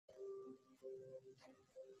Hey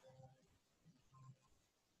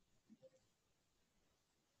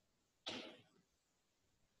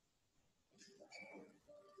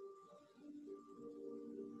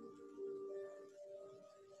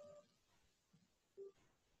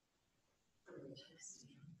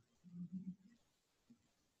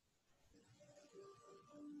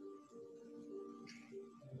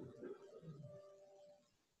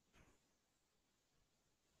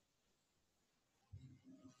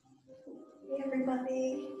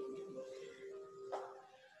everybody.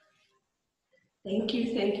 Thank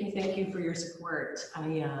you for your support.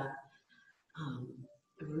 I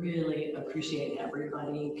really appreciate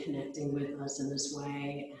everybody connecting with us in this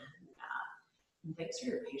way. And thanks for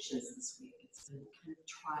your patience this week. It's been kind of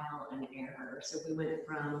trial and error. So we went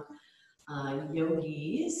from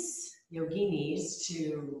yoginis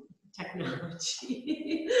to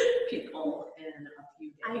technology people in a few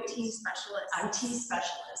days. IT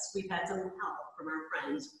specialists. We've had some help from our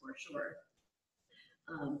friends for sure.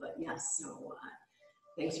 But yes, so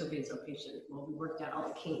thanks for being so patient. Well, we worked out all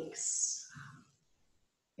the kinks.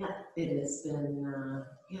 Yeah, it has been,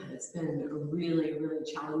 it's been a really, really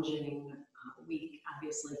challenging week,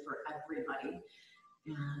 obviously, for everybody.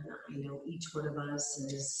 And I know each one of us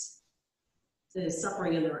is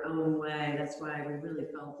suffering in their own way. That's why we really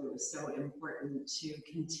felt it was so important to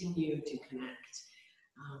continue to connect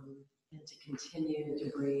and to continue to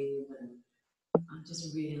breathe and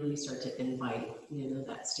just really start to invite,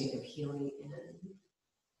 that state of healing in.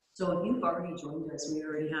 So if you've already joined us, we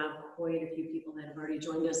already have quite a few people that have already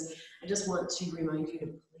joined us. I just want to remind you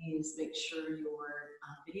to please make sure your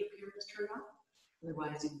video camera is turned off.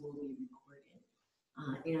 Otherwise, you will be recorded,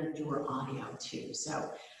 and your audio too.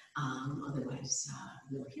 So otherwise,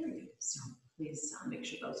 we'll hear you. So please make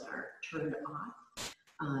sure those are turned off.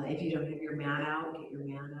 If you don't have your mat out, get your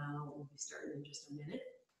mat out. We'll be starting in just a minute.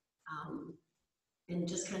 And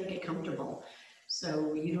just kind of get comfortable.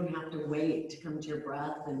 So you don't have to wait to come to your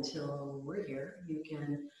breath until we're here. You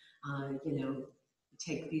can,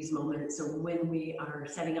 take these moments. So when we are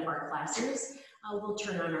setting up our classes, we'll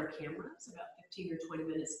turn on our cameras about 15 or 20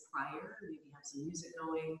 minutes prior, maybe have some music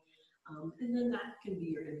going. And then that can be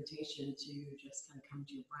your invitation to just kind of come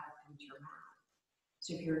to your breath, come to your mat.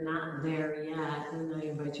 So if you're not there yet, then I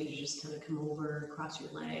invite you to just kind of come over, cross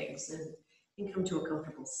your legs, and come to a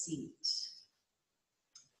comfortable seat.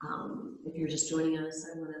 If you're just joining us,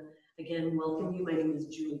 I want to again welcome you. My name is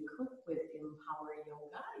Julie Cook with Empower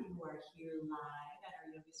Yoga. You are here live at our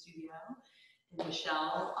yoga studio. And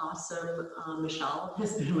Michelle, awesome. Michelle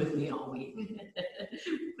has been with me all week,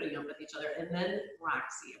 putting up with each other. And then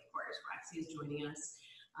Roxy, of course. Roxy is joining us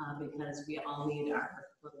because we all need our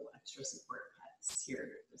little extra support pets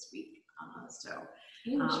here this week.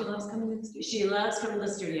 She loves coming to the studio. She loves coming to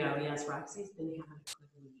the studio. Yes, Roxy's been having a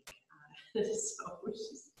good week.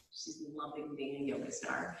 So she's loving being a yoga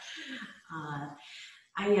star.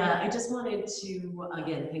 I just wanted to,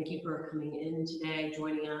 again, thank you for coming in today,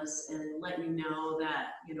 joining us, and let you know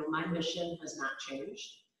that, my mission has not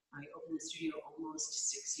changed. I opened the studio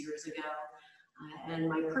almost 6 years ago, and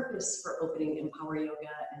my purpose for opening Empower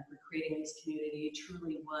Yoga and for creating this community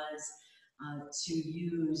truly was to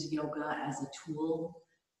use yoga as a tool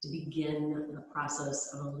to begin the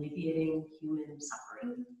process of alleviating human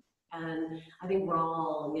suffering. And I think we're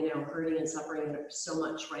all, hurting and suffering so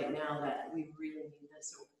much right now that we really need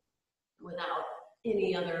this. So without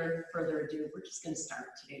any other further ado, we're just going to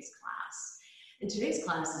start today's class. And today's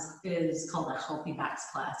class is called a Healthy Backs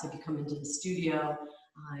class. If you come into the studio,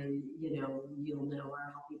 you'll know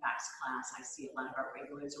our Healthy Backs class. I see a lot of our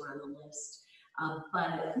regulars are on the list.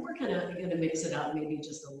 But we're going to mix it up maybe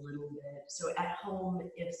just a little bit. So at home,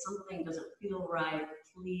 if something doesn't feel right,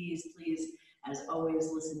 please, as always,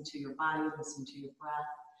 listen to your body, listen to your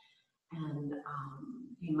breath, and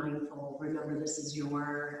be mindful. Remember, this is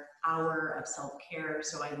your hour of self-care,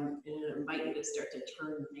 so I invite you to start to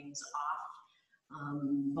turn things off,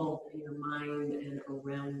 both in your mind and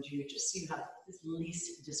around you, just so you have as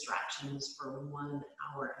least distractions for 1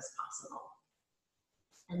 hour as possible.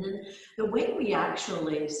 And then the way we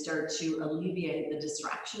actually start to alleviate the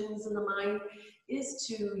distractions in the mind is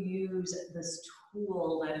to use this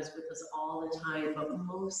tool that is with us all the time, but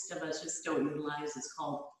most of us just don't utilize. It's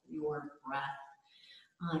called your breath.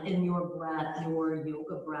 And your breath, your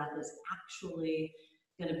yoga breath, is actually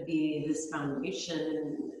going to be this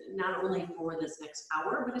foundation, not only for this next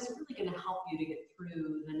hour, but it's really going to help you to get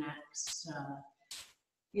through the next,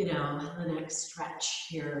 the next stretch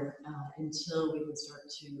here until we can start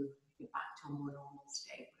to get back to a more normal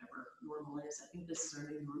state, whatever normal is. I think this is our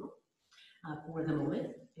new normal for the moment.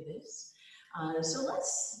 It is. So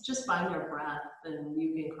let's just find our breath, and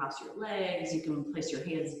you can cross your legs, you can place your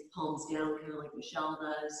hands, palms down, kind of like Michelle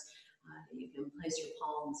does. You can place your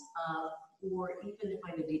palms up, or even to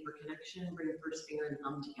find a deeper connection, bring first finger and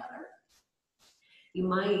thumb together. You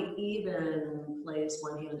might even place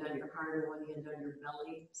one hand on your heart and one hand on your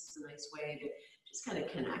belly. This is a nice way to just kind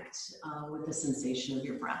of connect with the sensation of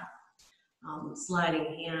your breath.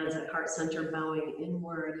 Sliding hands at heart center, bowing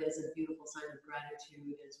inward is a beautiful sign of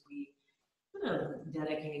gratitude as we kind of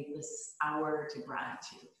dedicate this hour to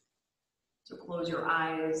gratitude. So close your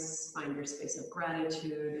eyes, find your space of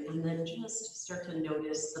gratitude, and then just start to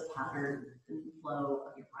notice the pattern and flow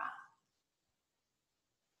of your breath.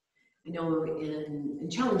 I know in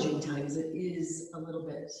challenging times, it is a little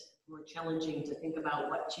bit more challenging to think about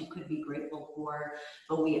what you could be grateful for,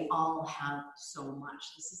 but we all have so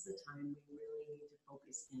much. This is the time we really need to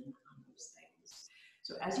focus in on those things.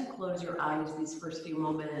 So as you close your eyes these first few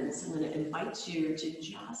moments, I'm going to invite you to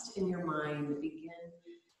just in your mind begin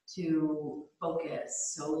to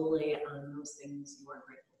focus solely on those things you are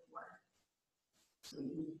grateful for. So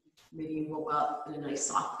maybe you woke up in a nice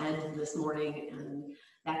soft bed this morning, and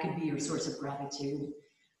that could be your source of gratitude.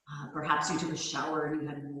 Perhaps you took a shower and you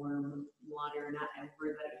had warm water. Not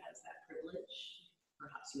everybody has that privilege.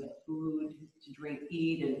 Perhaps you had food to drink,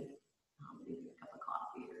 eat, and maybe a cup of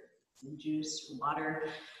coffee or some juice or water.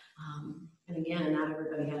 And again, not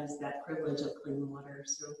everybody has that privilege of clean water.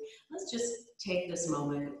 So let's just take this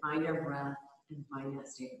moment, find our breath, and find that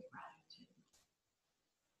state of gratitude.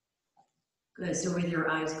 Good, so with your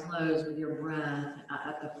eyes closed, with your breath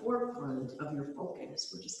at the forefront of your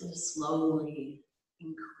focus, we're just going to slowly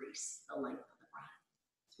increase the length of the breath.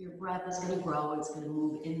 So your breath is going to grow, it's going to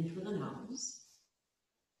move in through the nose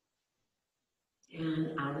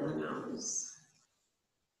and out of the nose.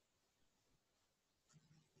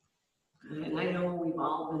 And I know we've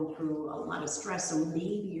all been through a lot of stress, so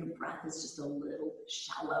maybe your breath is just a little bit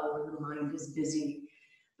shallow or the mind is busy.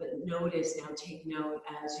 But notice, now take note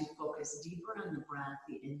as you focus deeper on the breath,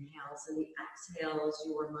 the inhales and the exhales,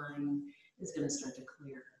 your mind is going to start to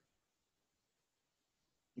clear.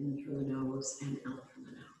 In through the nose and out from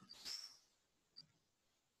the nose.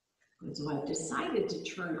 And so I've decided to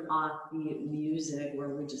turn off the music where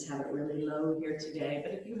we just have it really low here today.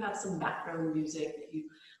 But if you have some background music that you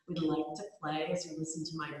would like to play as you listen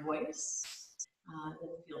to my voice, then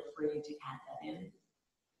feel free to add that in.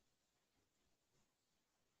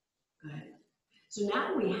 Good. So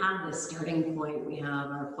now we have the starting point, we have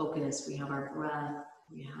our focus, we have our breath,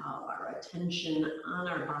 we have our attention on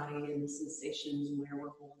our body and the sensations where we're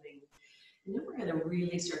holding. And then we're going to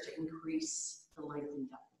really start to increase the length and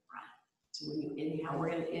depth of breath. So when you inhale, we're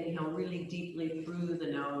going to inhale really deeply through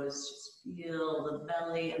the nose. Just feel the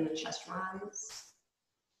belly and the chest rise.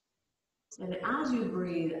 And as you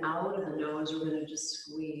breathe out of the nose, we're going to just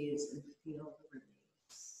squeeze and feel the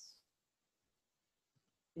release.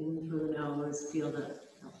 In through the nose, feel the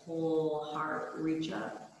whole heart reach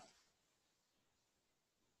up.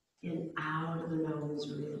 And out of the nose,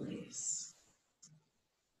 release.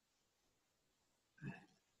 Good.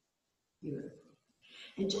 Beautiful.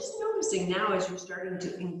 And just noticing now as you're starting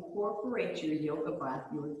to incorporate your yoga breath,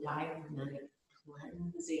 your diaphragmatic,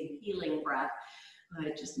 cleansing, healing breath,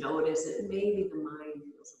 just notice that maybe the mind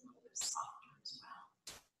feels a little bit softer as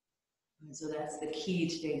well. And so that's the key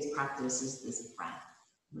to today's practice is this breath.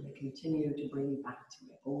 I'm going to continue to bring you back to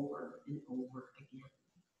it over and over again.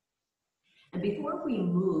 And before we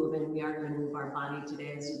move, and we are going to move our body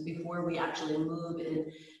today, before we actually move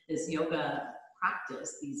in this yoga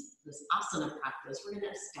practice, this asana practice, we're going to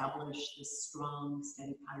establish this strong,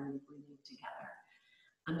 steady pattern of breathing together.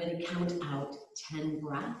 I'm going to count out 10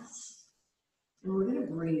 breaths, and we're going to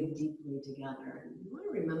breathe deeply together. And you want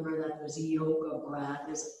to remember that this yoga breath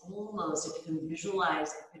is almost, if you can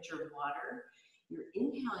visualize a pitcher of water, your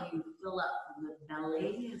inhale, you fill up from the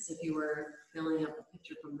belly as if you were filling up a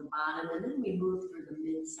pitcher from the bottom, and then we move through the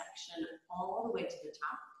midsection all the way to the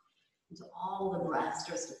top until all the breath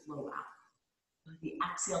starts to flow out. The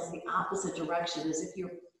exhale is the opposite direction, as if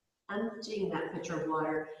you're emptying that pitcher of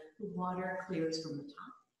water, the water clears from the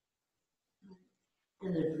top.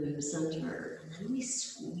 And then through the center, and then we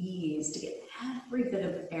squeeze to get every bit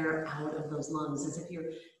of air out of those lungs, as if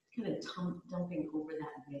you're kind of dumping over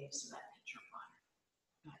that base of that pitcher of water.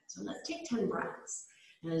 Right, so let's take 10 breaths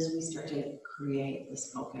as we start to create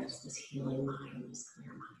this focus, this healing mind, this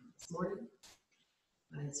clear mind this morning.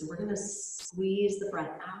 Right, so we're going to squeeze the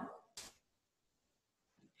breath out.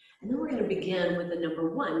 And then we're going to begin with the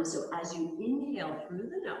number 1. So as you inhale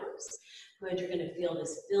through the nose, right, you're going to feel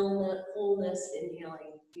this fullness,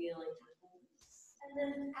 inhaling, feeling fullness. And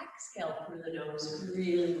then exhale through the nose,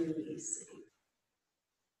 really releasing.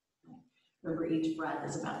 Remember, each breath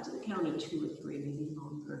is about to the count of 2 or 3, maybe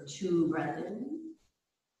longer. 2, breath in.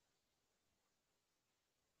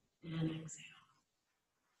 And exhale.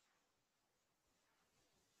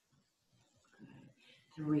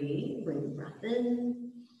 Good. 3, bring the breath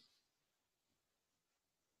in.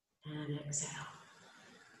 And exhale.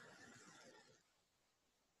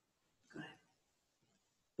 Good.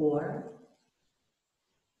 4.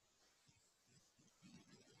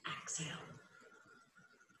 Exhale.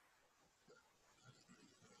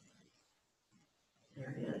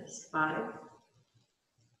 There it is. 5.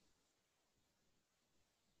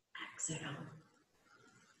 Exhale.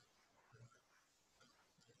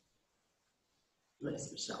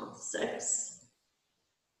 Nice, Michelle. 6.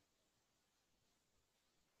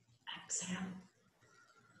 Exhale.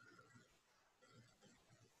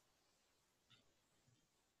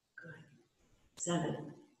 Good.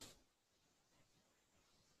 7.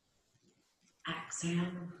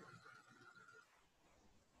 Exhale.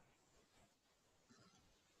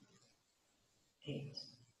 8.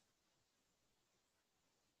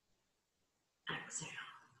 Exhale.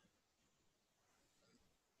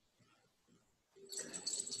 Good.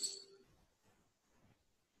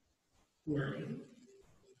 9.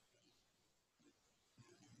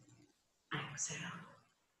 Exhale.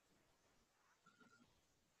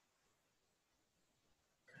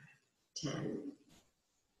 Good. 10.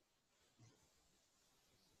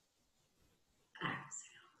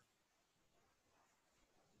 Exhale.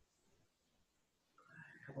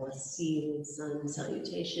 A couple of seated sun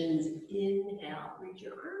salutations. Inhale, reach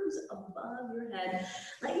your arms above your head.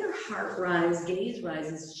 Let your heart rise, gaze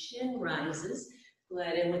rises, chin rises. Good,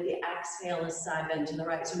 and with the exhale, a side bend to the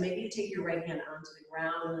right. So maybe you take your right hand onto the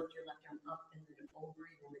ground, lift your left arm up and then over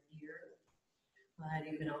your ear. But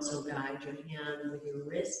you can also guide your hand with your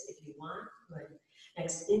wrist if you want. Good.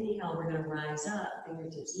 Next inhale, we're going to rise up,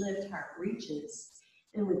 fingertips lift, heart reaches.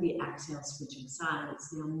 And with the exhale, switching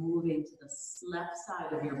sides. Now moving to the left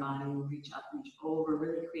side of your body, reach up, reach over,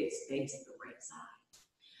 really create space to the right side.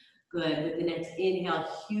 Good, with the next inhale,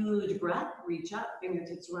 huge breath, reach up,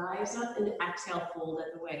 fingertips rise up, and exhale, fold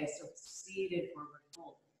at the waist. So seated forward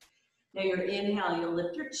fold. Now your inhale, you'll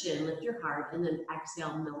lift your chin, lift your heart, and then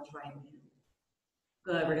exhale, melt right in.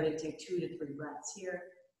 Good, we're gonna take 2 to 3 breaths here.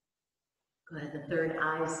 Good, the third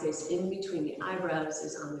eye space in between the eyebrows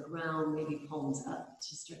is on the ground, maybe palms up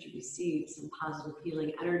to start to receive some positive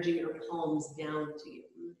healing energy, or palms down to get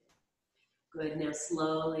rooted. Good, now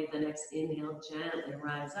slowly, the next inhale, gently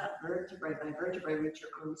rise up, vertebrae by vertebrae, reach your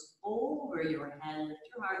arms over your head, lift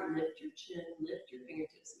your heart, lift your chin, lift your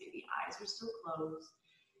fingertips, maybe eyes are still closed.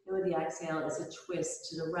 And with the exhale, it's a twist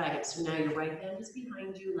to the right. So now your right hand is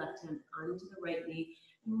behind you, left hand onto the right knee,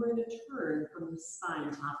 and we're gonna turn from the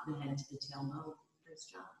spine, top of the head to the tailbone. Nice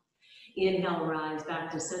job. Inhale, rise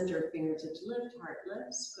back to center, fingertips lift, heart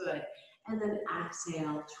lifts, good. And then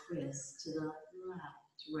exhale, twist to the left.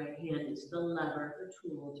 Right hand is the lever, the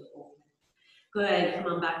tool to open. Good,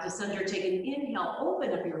 come on back to center. Take an inhale,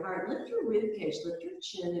 open up your heart, lift your rib cage, lift your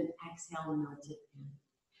chin, and exhale, melt it in.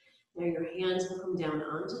 Now your hands will come down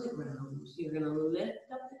onto the ground. You're gonna lift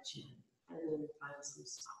up the chin and then find some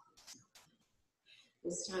softness.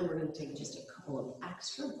 This time we're gonna take just a couple of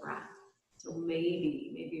extra breaths. So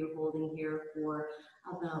maybe you're holding here for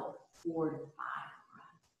about 4 to 5.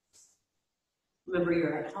 Remember,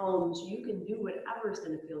 you're at home, so you can do whatever's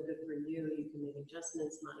going to feel good for you. You can make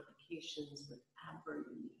adjustments, modifications, whatever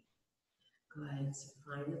you need. Good, so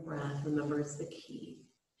find the breath. Remember, it's the key.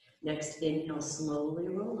 Next, inhale, slowly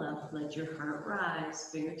roll up. Let your heart rise.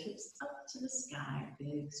 Fingertips up to the sky.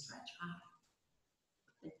 Big stretch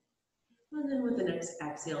high. Okay. And then with the next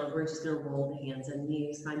exhale, we're just going to roll the hands and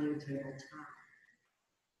knees, find your tabletop.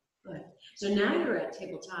 Good. So now you're at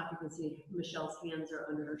tabletop. You can see Michelle's hands are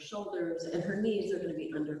under her shoulders and her knees are going to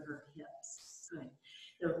be under her hips. Good.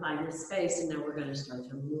 Now find the space, and now we're going to start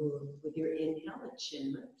to move. With your inhale, the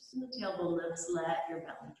chin lifts and the tailbone lifts. Let your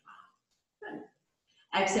belly drop. Good.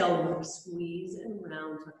 Exhale, squeeze and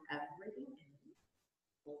round, tuck everything in.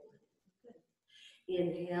 Hold it.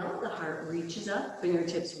 Good. Inhale, the heart reaches up,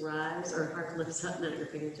 fingertips rise, or heart lifts up, not your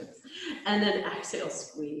fingertips. And then exhale,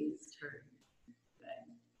 squeeze, turn.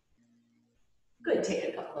 Good,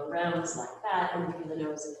 take a couple of rounds like that, and through the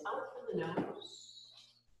nose and out through the nose.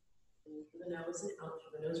 In through the nose and out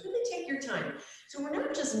through the nose. Really take your time. So we're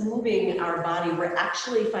not just moving our body, we're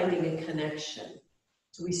actually finding a connection.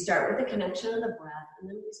 So we start with the connection of the breath, and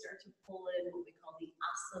then we start to pull in what we call the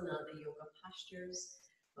asana, the yoga postures.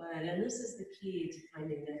 And this is the key to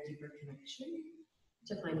finding that deeper connection,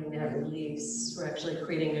 to finding that release. We're actually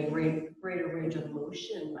creating a greater range of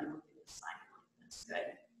motion by moving the side like this.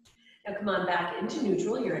 Good. Now come on back into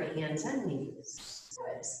neutral. You're at hands and knees.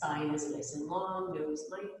 Good. Spine is nice and long. Nose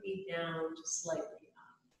might be down, just slightly up.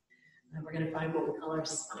 And we're going to find what we call our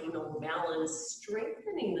spinal balance,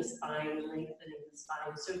 strengthening the spine, lengthening the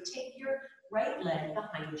spine. So take your right leg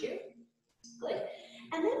behind you. Good.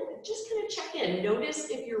 And then just kind of check in. Notice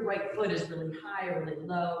if your right foot is really high or really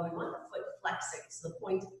low. We want the foot flexing, so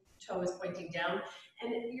the toe is pointing down.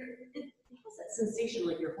 And it has that sensation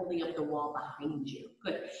like you're holding up the wall behind you.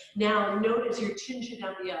 Good. Now notice your chin should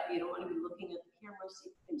not be up. You don't want to be looking at the camera, so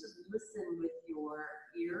you can just listen with your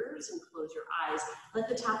ears and close your eyes. Let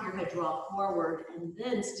the top of your head draw forward, and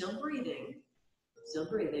then still breathing.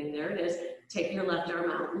 There it is. Take your left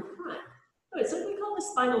arm out in front. Good. So we call this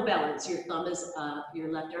spinal balance. Your thumb is up,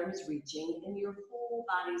 your left arm is reaching, and your whole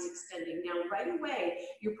body is extending. Now, right away,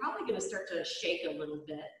 you're probably going to start to shake a little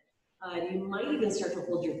bit. You might even start to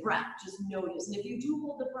hold your breath. Just notice. And if you do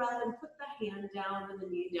hold the breath, and put the hand down and the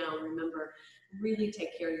knee down. Remember, really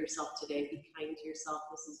take care of yourself today. Be kind to yourself.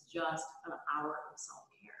 This is just an hour of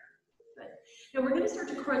self-care. Good. Now, we're going to start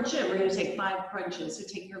to crunch in. We're going to take 5 crunches. So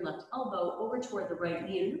take your left elbow over toward the right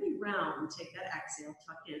knee and really round. Take that exhale,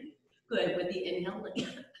 tuck in. Good, with the inhale,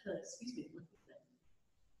 excuse me.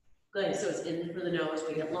 Good, so it's in through the nose,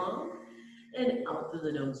 we get long, and out through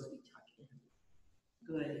the nose, we tuck in.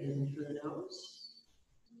 Good, in through the nose,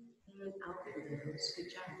 and out through the nose,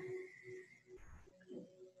 good job. Good.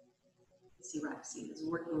 See, Roxy is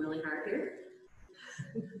working really hard here.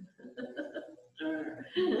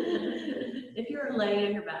 If you're laying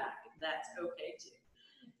on your back, that's okay too.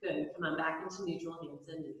 Good, come on, back into neutral, hands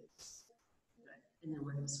and knees. And then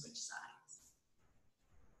we're going to switch sides.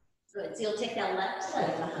 Good. So you'll take that left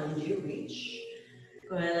leg behind you, reach.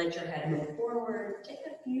 Go ahead, let your head move forward. Take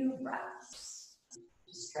a few breaths.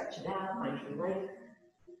 Just stretch it out, find your length.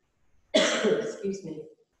 Excuse me.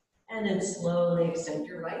 And then slowly extend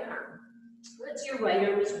your right arm. Good. So your right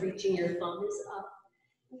arm is reaching, your thumb is up.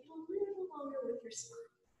 And get a little longer with your spine.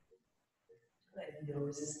 Good.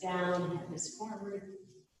 Nose is down, head is forward.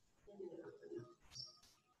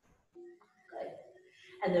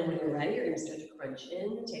 And then when you're ready, you're going to start to crunch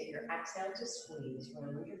in. Take your exhale to squeeze.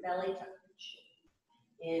 Round your belly, tuck your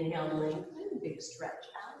chin. Inhale, lengthen, big stretch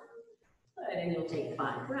out. Good, and you'll take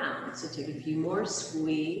 5 rounds. So take a few more,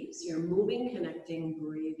 squeeze. You're moving, connecting,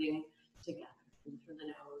 breathing together. In through the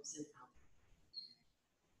nose and out.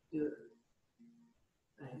 Good.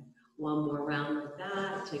 Good. One more round like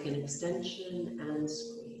that. Take an extension and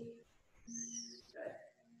squeeze.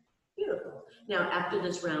 Beautiful. Now, after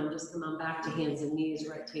this round, just come on back to hands and knees,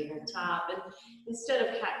 right tabletop. And instead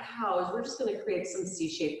of cat-cows, we're just going to create some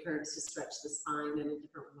C-shaped curves to stretch the spine in a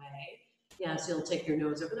different way. Yeah, so you'll take your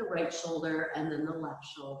nose over the right shoulder and then the left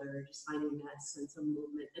shoulder, just finding that sense of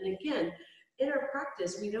movement. And again, in our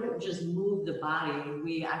practice, we don't just move the body,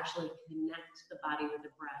 we actually connect the body with the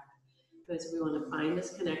breath. Because we want to find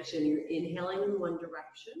this connection. You're inhaling in one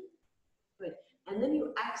direction. Good. And then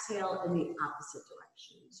you exhale in the opposite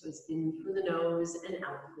direction. So it's in through the nose and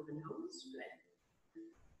out through the nose. Good.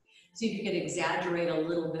 So you can exaggerate a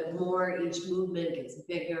little bit more. Each movement gets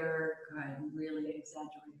bigger. Good. Really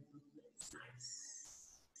exaggerate movements.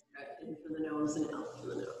 Nice. Good. In through the nose and out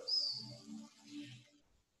through the nose.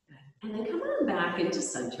 Good. And then come on back into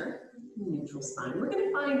center, neutral spine. We're going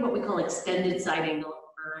to find what we call extended side angle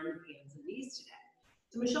on hands and knees today.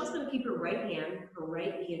 So Michelle's going to keep her right hand, her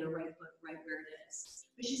right knee, and her right foot right where it is.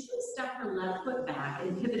 But she's going to step her left foot back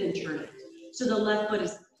and pivot and turn it. So the left foot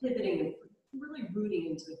is pivoting and really rooting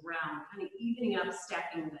into the ground, kind of evening up,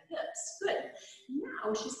 stacking the hips. Good.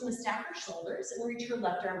 Now she's going to stack her shoulders and reach her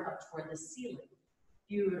left arm up toward the ceiling.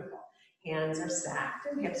 Beautiful. Hands are stacked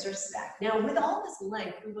and hips are stacked. Now with all this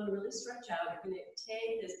length, we're going to really stretch out. You're going to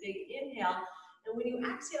take this big inhale. And when you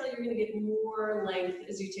exhale, you're going to get more length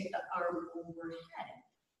as you take the arm overhead.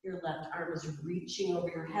 Your left arm is reaching over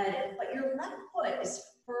your head, but your left foot is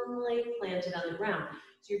firmly planted on the ground.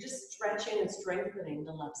 So you're just stretching and strengthening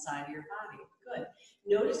the left side of your body. Good.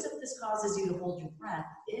 Notice if this causes you to hold your breath.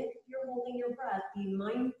 If you're holding your breath, be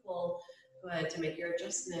mindful, good, to make your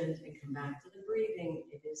adjustment and come back to the breathing.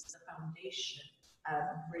 It is the foundation.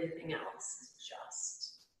 Everything else is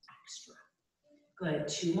just extra. Good,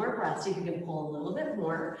 2 more breaths. See if you can pull a little bit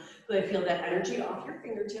more. Good, feel that energy off your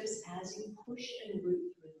fingertips as you push and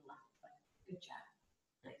root through the left foot. Good job.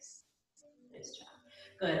 Nice. Nice job.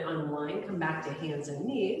 Good, unwind, come back to hands and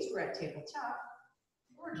knees. We're at tabletop.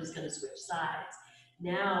 We're just going to switch sides.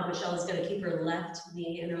 Now, Michelle is going to keep her left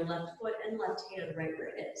knee and her left foot and left hand right where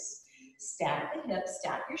it is. Stack the hips,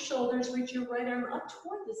 stack your shoulders, reach your right arm up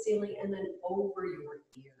toward the ceiling and then over your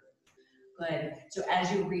ear. Good. So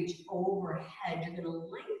as you reach overhead, you're gonna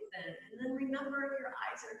lengthen, and then remember if your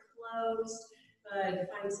eyes are closed, good,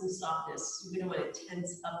 find some softness. We don't want to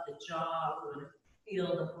tense up the jaw, we want to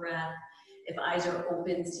feel the breath. If eyes are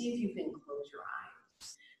open, see if you can close your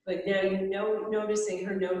eyes. But now you know, noticing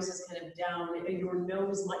her nose is kind of down, your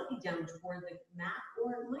nose might be down toward the mat,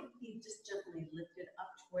 or it might be just gently lifted up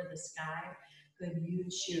toward the sky. Good, you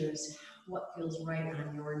choose what feels right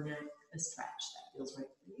on your neck, the stretch that feels right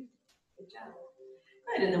for you. Good job.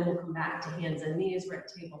 Good, and then we'll come back to hands and knees. We're at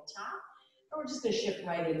tabletop. And we're just going to shift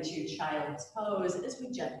right into child's pose as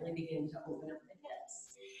we gently begin to open up the hips.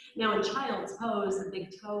 Now in child's pose, the big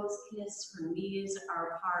toes kiss, her knees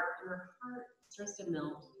are apart, and her heart starts to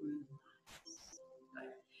melt through the thighs.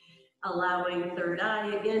 Good. Allowing third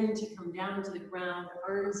eye again to come down to the ground,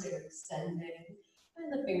 arms are extending,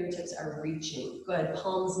 and the fingertips are reaching. Good,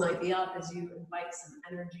 palms might be up as you invite some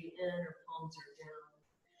energy in, or palms are down.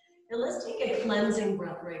 Now let's take a cleansing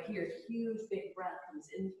breath right here. Huge big breath comes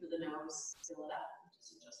in through the nose. Fill it up. I'm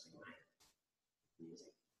just adjusting my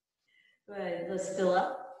music. Good. Let's fill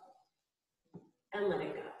up and let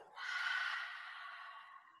it go.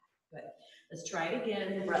 Good. Let's try it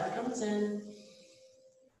again. The breath comes in.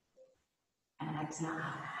 And exhale.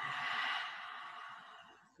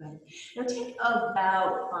 Good. Now take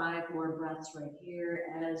about 5 more breaths right here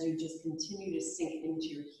as you just continue to sink into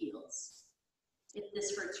your heels. If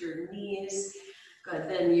this hurts your knees, good,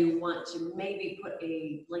 then you want to maybe put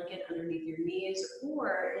a blanket underneath your knees,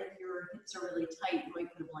 or if your hips are really tight, you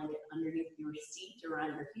might put a blanket underneath your seat or on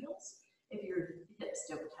your heels if your hips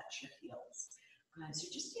don't touch your heels. So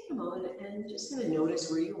just take a moment and just kind of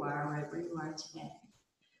notice where you are, right where you are today.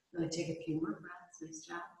 I'm going to take a few more breaths. Nice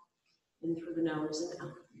job. In through the nose and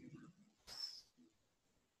out through your nose.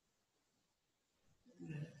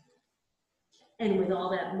 Good. And with all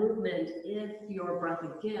that movement, if your breath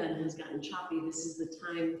again has gotten choppy, this is the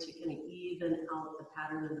time to kind of even out the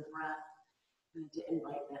pattern of the breath and to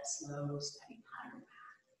invite that slow, steady pattern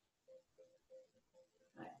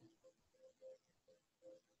back.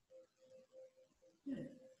 Good. Good.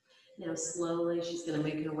 Now slowly, she's going to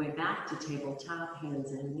make her way back to tabletop,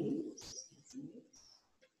 hands and knees.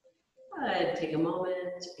 Good. Take a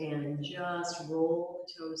moment and just roll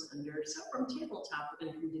the toes under. So from tabletop, we're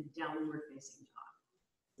going to come to downward facing dog.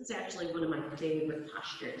 This is actually one of my favorite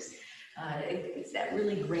postures. It's that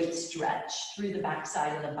really great stretch through the back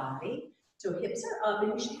side of the body. So hips are up,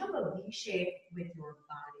 and you should have a V shape with your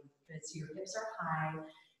body. So your hips are high,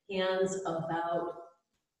 hands about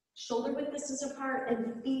shoulder width distance apart,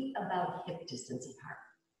 and feet about hip distance apart.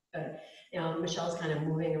 Good. Now Michelle's kind of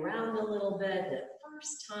moving around a little bit. The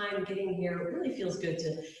first time getting here, it really feels good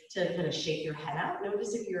to kind of shake your head out.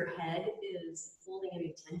 Notice if your head is holding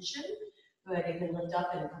any tension. Good, you can lift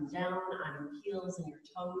up and come down on your heels and your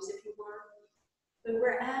toes if you want. But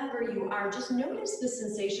wherever you are, just notice the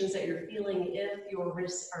sensations that you're feeling. If your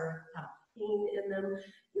wrists have pain in them,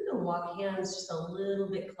 you can walk hands just a little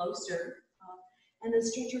bit closer and then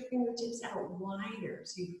stretch your fingertips out wider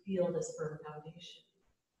so you feel this firm foundation.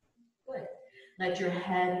 Good. Let your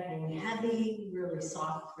head hang heavy, really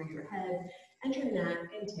soft through your head and your neck,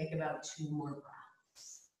 and take about 2 more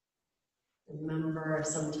breaths. Remember,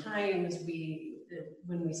 sometimes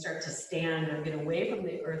when we start to stand or get away from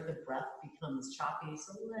the earth, the breath becomes choppy,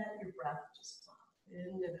 so let your breath just flow in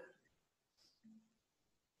and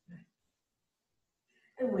out.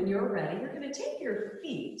 And when you're ready, you're going to take your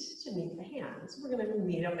feet to meet the hands. We're going to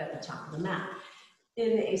meet up at the top of the mat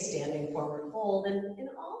in a standing forward fold. And in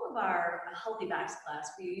all of our Healthy Backs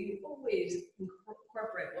class, we always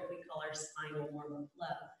incorporate what we call our spinal warm-up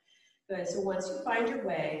flow. Good, so once you find your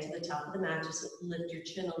way to the top of the mat, just lift your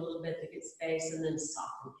chin a little bit to get space and then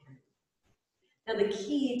soften in. Now the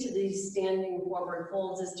key to these standing forward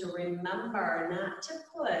folds is to remember not to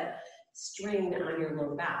put strain on your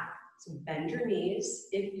low back. So bend your knees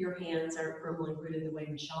if your hands aren't firmly rooted the way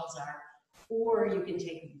Michelle's are, or you can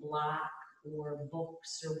take a block or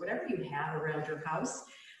books or whatever you have around your house.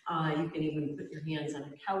 You can even put your hands on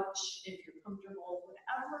a couch if you're comfortable,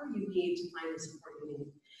 whatever you need to find the support you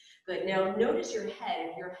need. But now notice your head.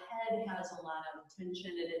 If your head has a lot of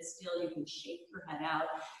tension and it's still, you can shake your head out,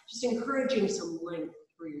 just encouraging some length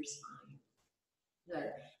through your spine.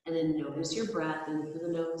 Good. And then notice your breath in through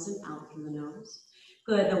the nose and out through the nose.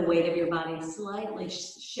 Good. The weight of your body slightly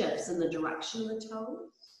shifts in the direction of the toes.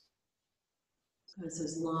 Good. So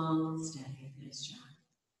it's long, steady. Nice job.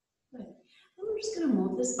 Good. And we're just going to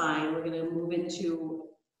move the spine. We're going to move into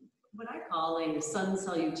what I call a sun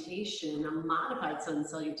salutation, a modified sun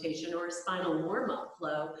salutation, or a spinal warm-up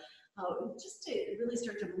flow, just to really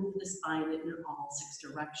start to move the spine in all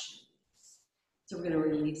 6 directions. So we're going to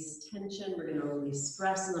release tension, we're going to release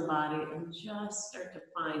stress in the body, and just start to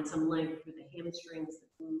find some length through the hamstrings, the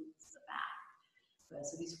glutes, the back. Good.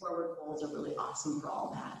 So these forward folds are really awesome for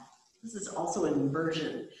all that. This is also an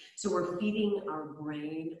inversion. So we're feeding our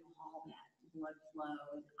brain all that blood flow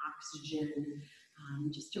and oxygen,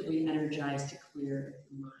 just to re-energize, to clear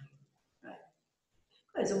the mind.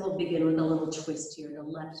 Good, so we'll begin with a little twist here. The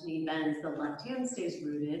left knee bends, the left hand stays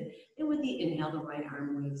rooted, and with the inhale, the right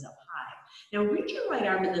arm waves up high. Now reach your right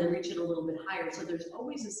arm and then reach it a little bit higher. So there's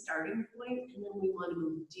always a starting point, and then we want to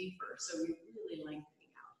move deeper. So we're really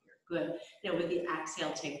lengthening out here. Good. Now with the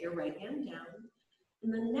exhale, take your right hand down.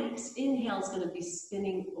 And the next inhale is going to be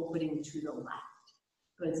spinning, opening to the left.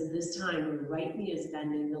 Good, so this time your right knee is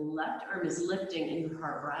bending, the left arm is lifting, and your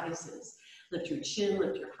heart rises. Lift your chin,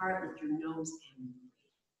 lift your heart, lift your nose, and breathe.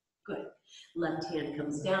 Good. Left hand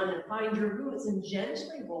comes down and find your roots and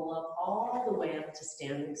gently roll up all the way up to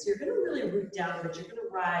standing. So you're going to really root down, but you're going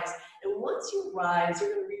to rise. And once you rise,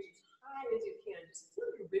 you're going to reach as high as you can. Just feel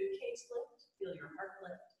your rib cage lift, feel your heart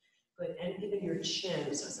lift. Good, and even your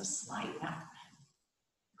chin. So it's a slight back bend.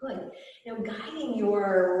 Good. Now guiding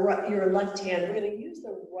your left hand, we're going to use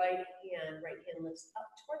the right hand. Right hand lifts up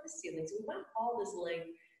toward the ceiling. So we want all this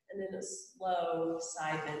length, and then a slow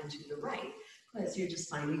side bend to the right. So you're just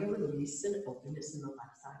finding a release and openness in the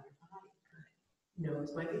left side of your body. Good.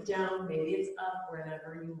 Nose might be down, maybe it's up,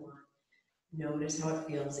 wherever you want. Notice how it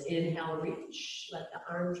feels. Inhale, reach, let the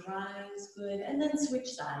arms rise. Good, and then switch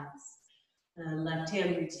sides. Left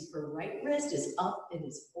hand reaches for right wrist, is up and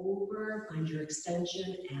is over. Find your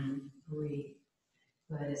extension and breathe.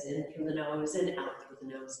 Good, as in through the nose and out through the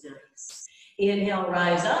nose. Nice. Inhale,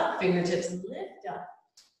 rise up, fingertips lift up.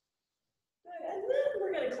 And then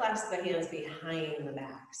we're going to clasp the hands behind the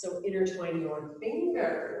back. So intertwine your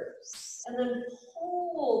fingers. And then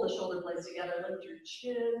pull the shoulder blades together. Lift your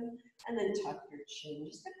chin. And then tuck your chin.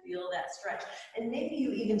 Just to feel that stretch. And maybe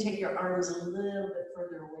you even take your arms a little bit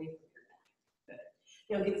further away from your back. Good.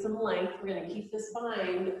 Now get some length. We're going to keep the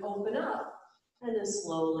spine open up. And then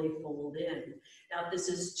slowly fold in. Now if this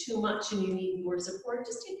is too much and you need more support,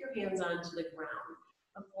 just take your hands onto the ground.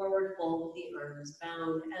 A forward fold with the arms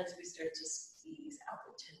bound as we start to squeeze out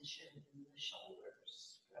the tension in the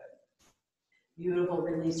shoulders. Good. Beautiful.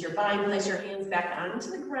 Release your bind. Place your hands back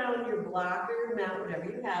onto the ground, your block or your mat, whatever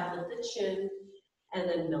you have. Lift the chin and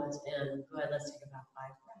then melt in. Good. Let's take about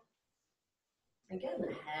 5 breaths. Again,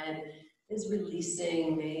 the head is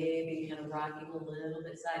releasing, maybe kind of rocking a little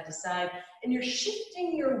bit side to side, and you're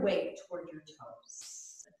shifting your weight toward your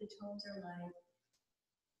toes. If the toes are light.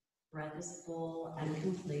 Breath is full and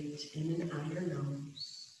complete in and out of your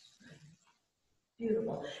nose.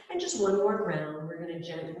 Beautiful. And just one more round. We're going to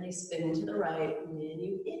gently spin to the right. When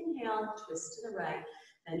you inhale, twist to the right.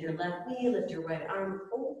 Bend your left knee, lift your right arm,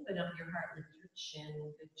 open up your heart, lift your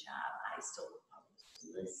chin. Good job. Eyes still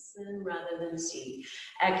closed. Listen rather than see.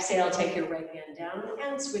 Exhale, take your right hand down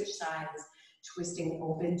and switch sides. Twisting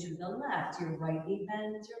open to the left. Your right knee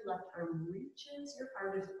bends, your left arm reaches, your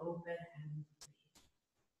heart is open and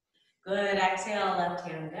good. Exhale, left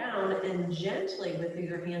hand down, and gently with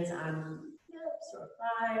your hands on hips or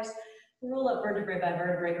thighs, roll up vertebrae by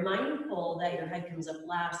vertebrae, mindful that your head comes up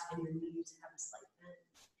last and your knees have a slight bend.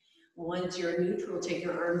 Once you're neutral, take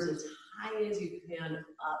your arms as high as you can,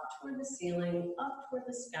 up toward the ceiling, up toward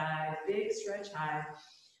the sky, big stretch high.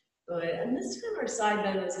 Good. And this time our side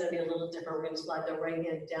bend is going to be a little different. We're going to slide the right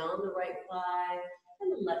hand down the right thigh,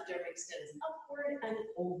 and the left arm extends upward and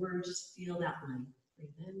over. Just feel that length.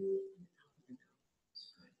 Breathe in and out the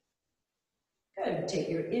nose. Good. Take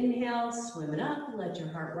your inhale, swim it up, and let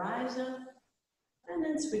your heart rise up. And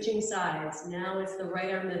then switching sides. Now it's the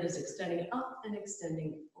right arm that is extending up and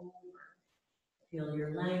extending over. Feel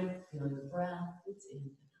your length, feel your breath. It's in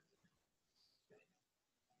and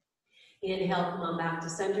out. Inhale, come on back to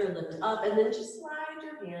center, lift up, and then just slide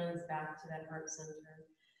your hands back to that heart center.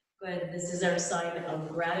 Good. This is our sign of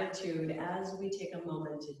gratitude as we take a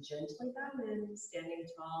moment to gently bow in, standing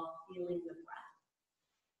tall, feeling the breath.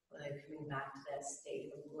 Good. Coming back to that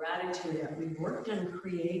state of gratitude that we worked on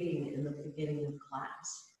creating in the beginning of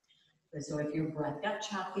class. Good. So if your breath got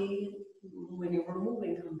choppy, when you were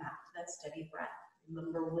moving, come back to that steady breath.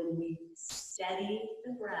 Remember, when we steady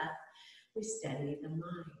the breath, we steady the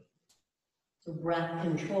mind. So breath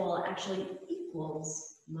control actually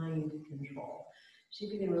equals mind control. So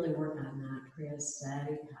you can really work on that, create a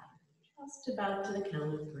steady pattern. Just about to the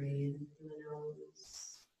count of 3, in through the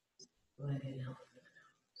nose. Go ahead and out through the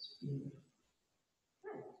nose. Beautiful.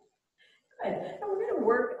 Good. And we're going to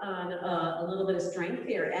work on a little bit of strength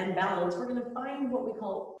here and balance. We're going to find what we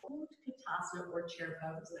call Utkatasana or chair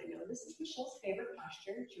pose. And I know this is Michelle's favorite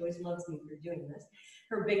posture. She always loves me for doing this.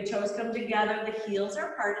 Her big toes come together, the heels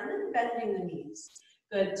are apart, and then bending the knees.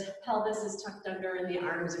 Good. Pelvis is tucked under and the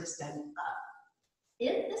arms extend up.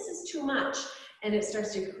 If this is too much and it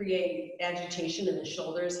starts to create agitation in the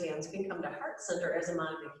shoulders, hands can come to heart center as a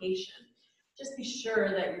modification. Just be sure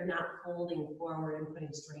that you're not folding forward and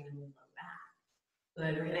putting strain in the low back.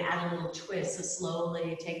 Good, we're gonna add a little twist, so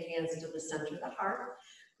slowly take hands to the center of the heart.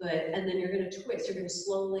 Good, and then you're gonna twist, you're gonna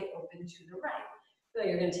slowly open to the right. Good,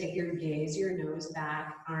 you're gonna take your gaze, your nose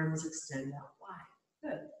back, arms extend out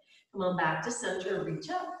wide. Good, come on back to center, reach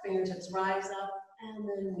up, fingertips rise up, and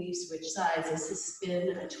then we switch sides. This is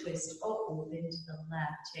spin, a twist, open to the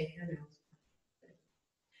left, take your nose.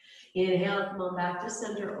 Inhale, come on back to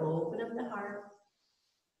center, open up the heart.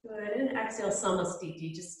 Good, and exhale,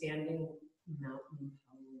 Samastiti, just standing mountain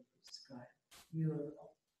pose. Good,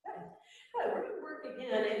 beautiful. Good. Good, we're gonna work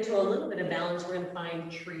again into a little bit of balance. We're gonna find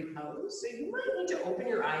tree pose. So you might need to open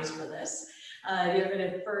your eyes for this. You're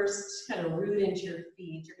gonna first kind of root into your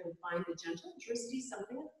feet. You're gonna find a gentle dristi,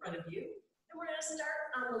 something in front of you. And we're gonna start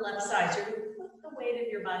on the left side. So you're gonna put the weight of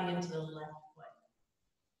your body into the left foot.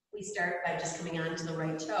 We start by just coming onto the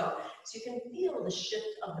right toe, so you can feel the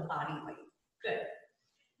shift of the body weight. Good.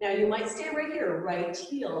 Now you might stand right here. Right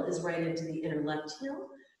heel is right into the inner left heel.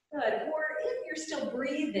 Good. Or if you're still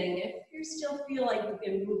breathing, if you still feel like you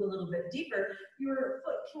can move a little bit deeper, your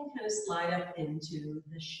foot can kind of slide up into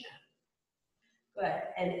the shin. Good.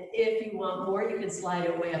 And if you want more, you can slide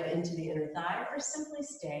it way up into the inner thigh or simply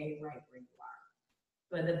stay right where you are.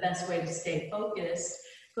 But the best way to stay focused,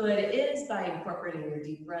 good, is by incorporating your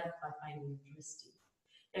deep breath, by finding your dristi.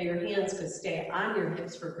 Now your hands could stay on your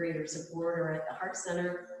hips for greater support or at the heart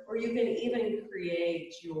center, or you can even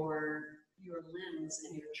create your limbs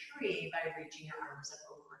in your tree by reaching your arms up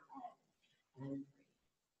overhead. And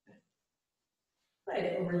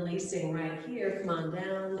good. Releasing right here, come on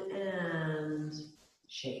down and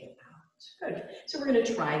shake it out. Good. So we're going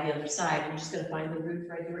to try the other side. We're just going to find the root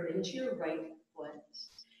right here into your right foot,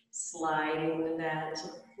 sliding that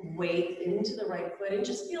weight into the right foot, and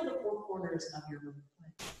just feel the four corners of your right foot.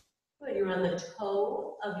 Good. You're on the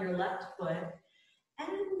toe of your left foot, and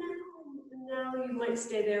now you might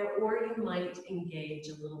stay there, or you might engage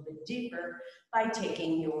a little bit deeper by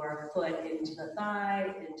taking your foot into the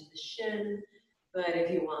thigh, into the shin. But if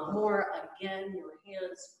you want more, again, your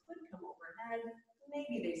hands could come overhead.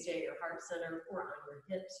 Maybe they stay at your heart center or on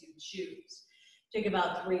your hips, you choose. Take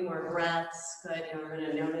about 3 more breaths. Good, and we're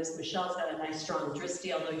gonna notice Michelle's got a nice strong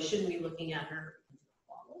dristi, although you shouldn't be looking at her.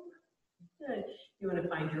 Good, you wanna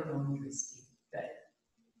find your own dristi. Good.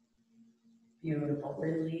 Beautiful,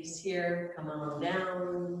 release here, come on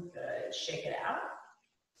down. Good, shake it out.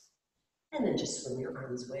 And then just swing your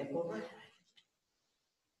arms way up overhead.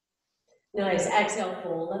 Nice, exhale,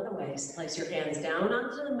 fold at the waist. Place your hands down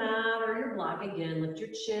onto the mat or your block again. Lift your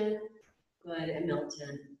chin. Good, and melt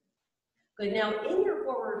in. Good, now in your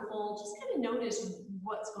forward fold, just kind of notice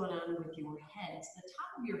what's going on with your head. So the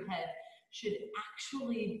top of your head should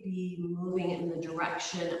actually be moving in the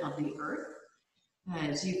direction of the earth.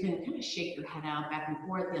 Good, so you can kind of shake your head out back and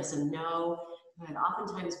forth, yes and no. Good,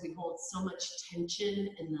 oftentimes we hold so much tension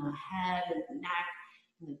in the head and the neck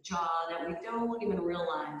and the jaw that we don't even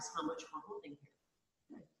realize how much we're holding here.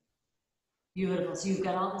 Good. Beautiful, so you've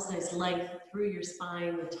got all this nice length through your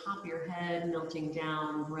spine, the top of your head melting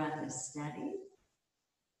down, breath is steady.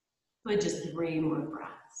 Good, just 3 more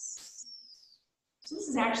breaths. So this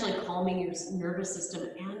is actually calming your nervous system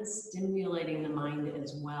and stimulating the mind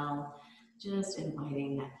as well, just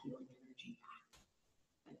inviting that healing energy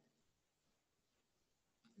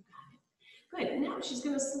back. Good, now she's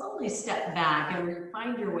going to slowly step back and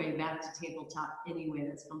find your way back to tabletop any way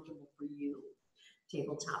that's comfortable for you.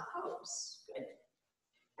 Tabletop pose, good.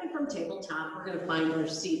 And from tabletop, we're going to find your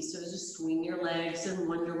seat. So just swing your legs in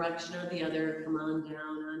one direction or the other. Come on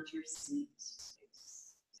down onto your seat.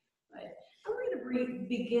 Good. And we're going to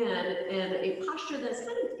begin in a posture that's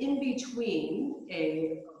kind of in between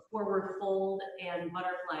a forward fold and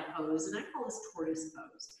butterfly pose. And I call this tortoise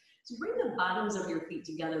pose. So bring the bottoms of your feet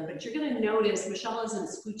together, but you're going to notice Michelle isn't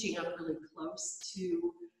scooching up really close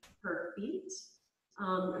to her feet.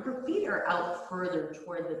 Her feet are out further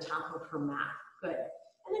toward the top of her mat. Good.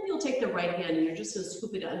 And then you'll take the right hand and you're just going to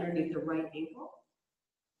scoop it underneath the right ankle.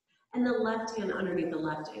 And the left hand underneath the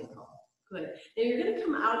left ankle. Good. Now you're going to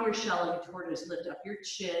come out of your shell like a tortoise, lift up your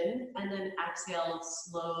chin, and then exhale,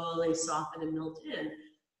 slowly soften and melt in.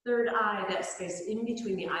 Third eye, that space in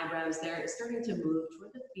between the eyebrows there, is starting to move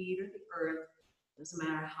toward the feet or the earth. Doesn't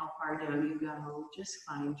matter how far down you go, just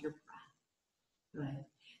find your breath. Good.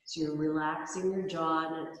 So you're relaxing your jaw,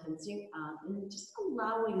 not tensing up, and just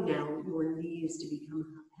allowing now your knees to become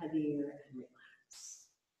heavier and relaxed.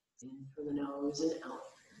 In through the nose and out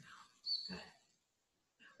through your nose. Good.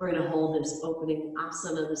 We're going to hold this opening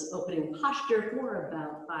asana, this opening posture for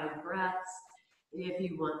about 5 breaths. If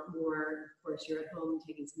you want more, of course, you're at home,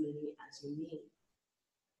 take as many as you need.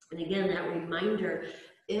 And again, that reminder,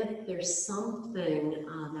 if there's something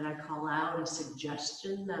that I call out, a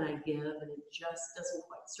suggestion that I give, and it just doesn't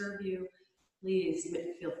quite serve you, please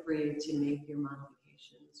feel free to make your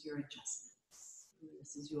modifications, your adjustments.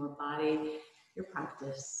 This is your body, your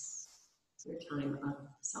practice, your time of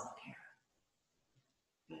self-care.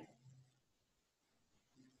 Okay.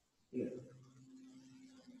 Beautiful.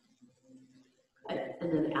 Good.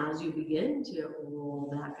 And then as you begin to roll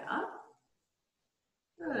back up,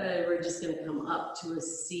 good. We're just going to come up to a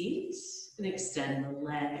seat and extend the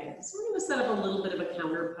legs. We're going to set up a little bit of a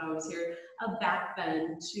counter pose here, a back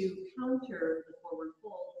bend to counter the forward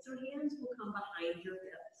fold. So hands will come behind your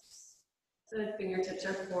hips. Good. Fingertips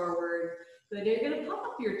are forward. Good. You're going to pop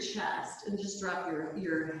up your chest and just drop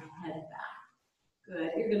your head back.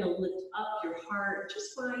 Good. You're going to lift up your heart,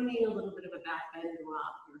 just finding a little bit of a back bend,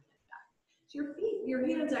 drop your head back. So your feet, your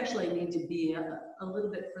hands actually need to be a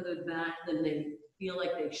little bit further back than they feel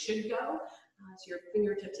like they should go. So your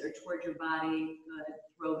fingertips are toward your body. Good.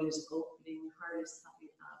 Throat is opening, heart is puffing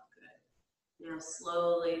up. Good. Now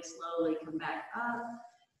slowly, slowly come back up.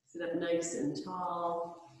 Sit up nice and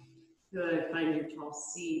tall. Good. Find your tall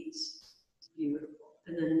seat. Beautiful.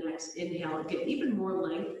 And then next inhale, get even more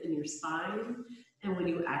length in your spine. And when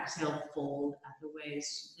you exhale, fold at the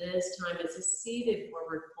waist. This time it's a seated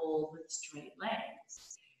forward fold with straight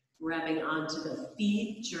legs. Grabbing onto the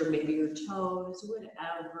feet or maybe your toes,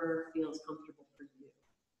 whatever feels comfortable for you.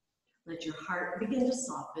 Let your heart begin to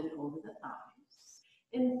soften over the thighs.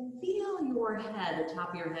 And feel your head, the top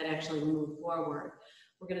of your head actually move forward.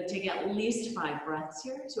 We're going to take at least 5 breaths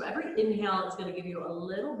here. So every inhale is going to give you a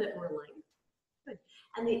little bit more length. Good.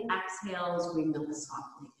 And the exhales, we melt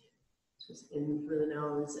softly in. Just in through the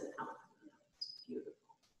nose and out through the nose. Beautiful.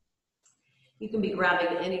 You can be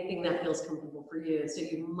grabbing anything that feels comfortable for you. So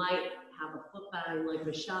you might have a foot bind like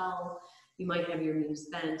Michelle. You might have your knees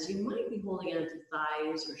bent. You might be holding on to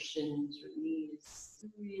thighs or shins or knees.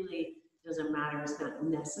 It really doesn't matter. It's not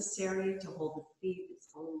necessary to hold the feet. It's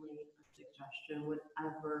only a suggestion,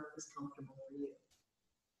 whatever is comfortable for you.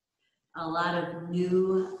 A lot of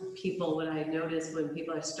new people, what I notice when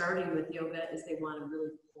people are starting with yoga is they want to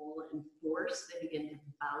really pull and force. They begin to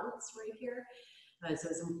bounce right here. So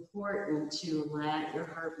it's important to let your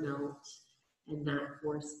heart melt and not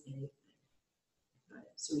force anything. Right.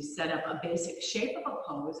 So we set up a basic shape of a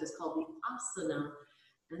pose. It's called the asana.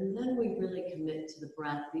 And then we really commit to the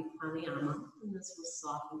breath, the pranayama. And this will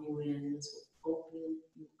soften you in. This will open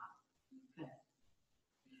you up. Okay.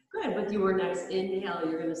 Good. With your next inhale,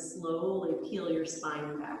 you're going to slowly peel your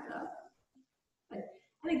spine back up. Okay.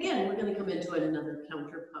 And again, we're going to come into another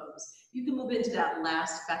counter pose. You can move into that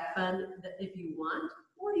last back bend if you want,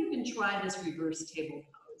 or you can try this reverse table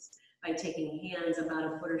pose by taking hands about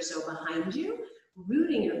a foot or so behind you,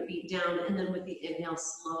 rooting your feet down, and then with the inhale,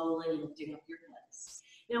 slowly lifting up your hips.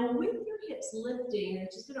 Now, with your hips lifting, you're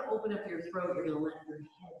just going to open up your throat. You're going to let your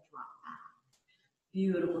head drop back.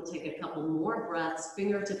 Beautiful. Take a couple more breaths.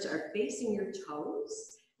 Fingertips are facing your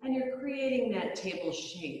toes, and you're creating that table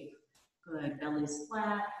shape. Good. Belly's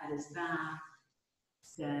flat, head is back.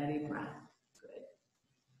 Steady breath. Good.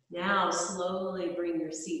 Now slowly bring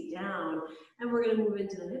your seat down, and we're going to move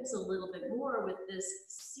into the hips a little bit more with this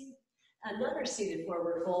seat, another seated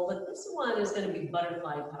forward fold, but this one is going to be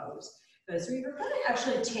butterfly pose. Good. So you're going to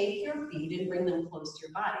actually take your feet and bring them close to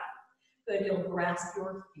your body. Good. You'll grasp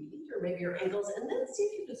your feet or maybe your ankles, and then see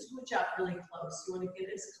if you can switch up really close. You want to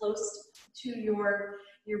get as close to your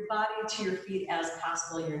body to your feet as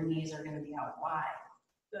possible. Your knees are going to be out wide.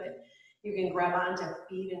 Good. You can grab onto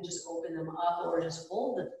feet and just open them up, or just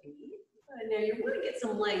hold the feet. Good. Now you want to get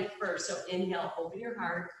some length first. So inhale, open your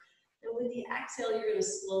heart. And with the exhale, you're going to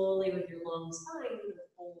slowly, with your long spine, you're going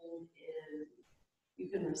to fold in. You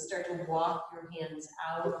can start to walk your hands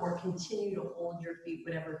out or continue to hold your feet,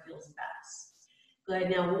 whatever feels best. Good.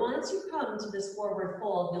 Now, once you come to this forward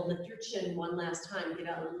fold, you'll lift your chin one last time. Get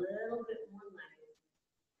a little bit more length.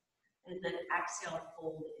 And then exhale,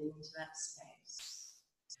 fold into that space.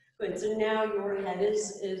 Good. So now your head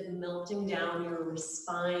is melting down. Your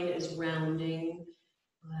spine is rounding.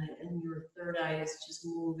 Good. And your third eye is just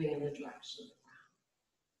moving in the direction of the ground.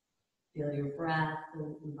 Feel your breath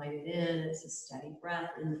and invite it in. It's a steady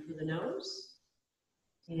breath in through the nose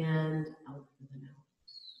and out through the nose.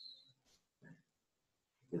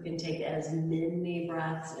 You can take as many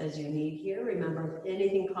breaths as you need here. Remember, if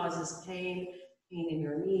anything causes pain in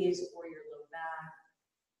your knees or your low back,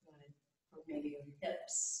 or maybe your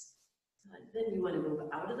hips, then you want to move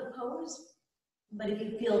out of the pose. But if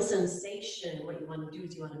you feel sensation, what you want to do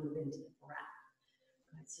is you want to move into the breath.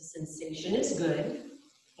 So sensation is good,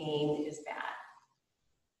 pain is bad.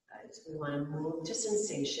 So we want to move to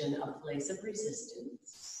sensation, a place of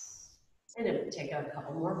resistance. And then take a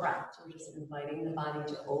couple more breaths. We're just inviting the body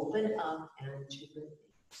to open up and to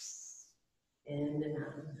release. In and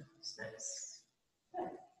out of the nose. Nice.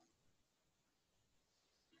 Good.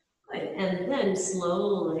 Good. And then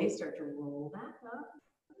slowly start to roll back up.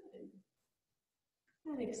 Good.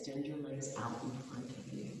 And extend your legs out in front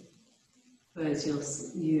of you. Good. So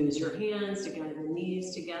you'll use your hands to guide the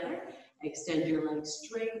knees together. Extend your legs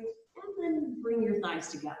straight. And then bring your thighs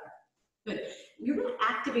together. Good. You're going to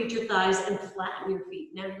activate your thighs and flatten your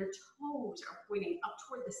feet. Now your toes are pointing up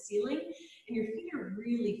toward the ceiling and your feet are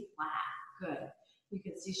really flat. Good. You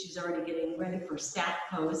can see she's already getting ready for stack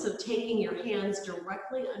pose. So taking your hands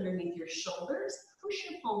directly underneath your shoulders, push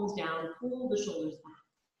your palms down, pull the shoulders back,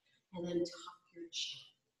 and then tuck your chin.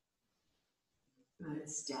 Good.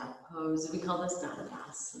 Stack pose. We call this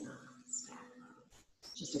Dandasana. Stack pose.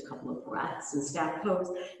 Just a couple of breaths in stack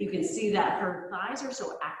pose. You can see that her thighs are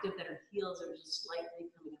so active that her heels are just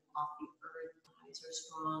slightly coming up off the earth. Thighs are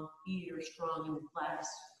strong, feet are strong and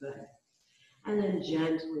flexed. Good. And then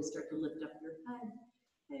gently start to lift up your head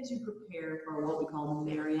as you prepare for what we call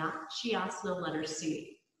Mariachiyasana, letter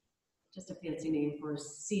C. Just a fancy name for a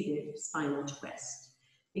seated spinal twist.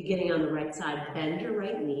 Beginning on the right side, bend your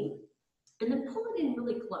right knee, and then pull it in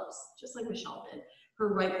really close, just like Michelle did.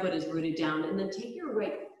 Her right foot is rooted down, and then take your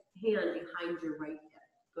right hand behind your right hip.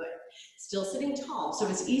 Good. Still sitting tall, so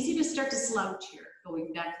it's easy to start to slouch here.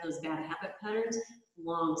 Going back to those bad habit patterns,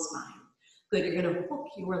 long spine. Good, you're gonna hook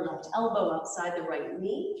your left elbow outside the right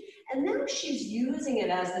knee, and now she's using it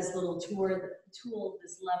as this little tool,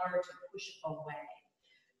 this lever to push away.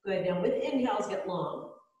 Good, now with inhales, get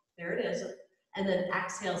long. There it is. And then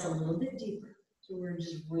exhales a little bit deeper. So we're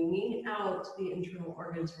just bringing out the internal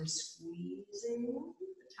organs. We're squeezing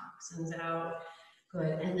the toxins out.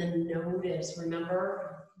 Good, and then notice,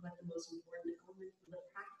 remember what the most important element of the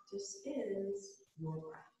practice is, your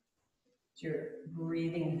breath. So you're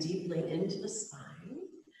breathing deeply into the spine.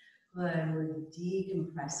 Good, we're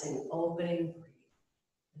decompressing, opening, breathe.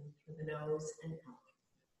 In through the nose and out.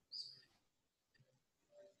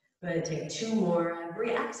 Good, take two more.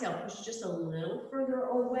 Every exhale, push just a little further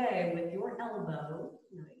away with your elbow.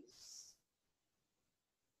 Nice.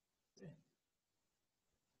 Good.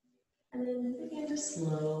 And then begin to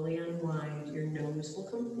slowly unwind. Your nose will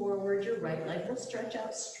come forward, your right leg will stretch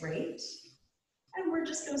out straight. And we're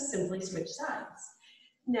just going to simply switch sides.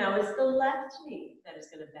 Now it's the left knee that is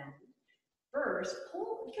going to bend. First,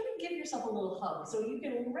 pull, kind of give yourself a little hug. So you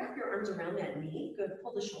can wrap your arms around that knee. Good,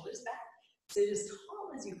 pull the shoulders back. Sit as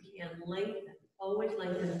tall as you can, lengthen, always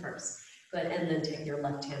lengthen first. Good, and then take your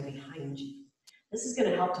left hand behind you. This is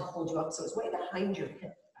gonna help to hold you up, so it's way behind your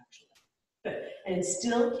hip, actually. Good, and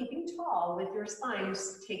still keeping tall with your spine,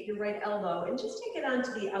 just take your right elbow and just take it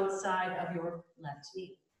onto the outside of your left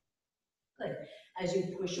knee. Good, as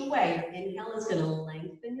you push away, your inhale is gonna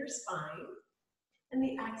lengthen your spine, and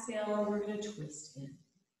the exhale, we're gonna twist in.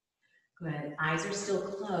 Good. Eyes are still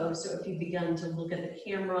closed, so if you've begun to look at the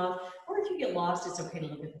camera, or if you get lost, it's okay to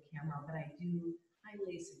look at the camera, but I do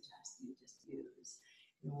highly suggest you just use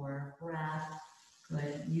your breath,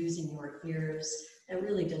 good, using your ears. That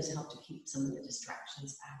really does help to keep some of the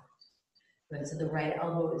distractions out. Good, so the right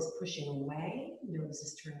elbow is pushing away, nose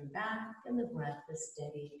is turning back, and the breath is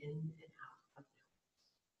steady in and out of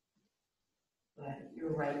the nose. Good,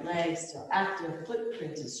 your right leg still active,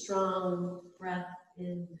 footprint is strong, breath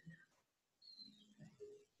in.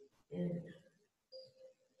 In.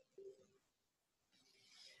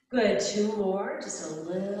 Good, two more, just a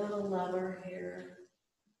little lever here,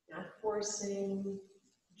 not forcing,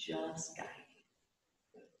 just guiding.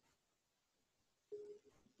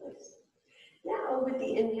 Nice. Now with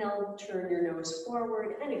the inhale, turn your nose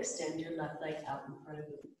forward and extend your left leg out in front of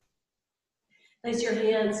you. Place your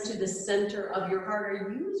hands to the center of your heart,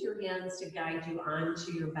 or use your hands to guide you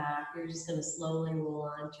onto your back. You're just going to slowly roll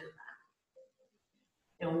onto your back.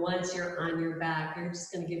 And once you're on your back, you're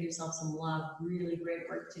just going to give yourself some love. Really great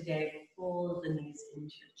work today. Pull the knees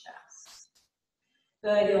into your chest.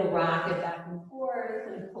 Good, you'll rock it back and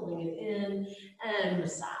forth, and pulling it in, and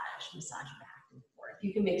massage back and forth.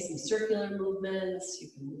 You can make some circular movements, you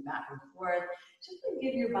can move back and forth. Just to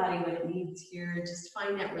give your body what it needs here, just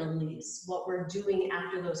find that release. What we're doing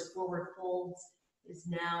after those forward folds is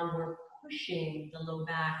now we're pushing the low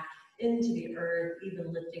back into the earth,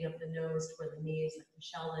 even lifting up the nose toward the knees like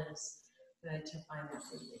Michelle is. Good, to find that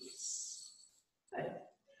release. Good.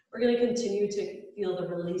 We're going to continue to feel the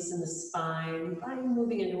release in the spine by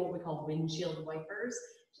moving into what we call windshield wipers.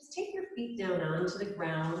 Just take your feet down onto the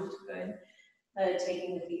ground. Good.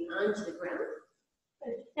 Taking the feet onto the ground.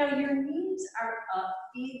 Good. Now your knees are up,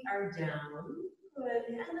 feet are down. Good.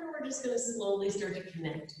 And then we're just going to slowly start to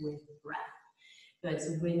connect with breath. Good. So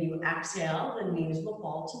when you exhale, the knees will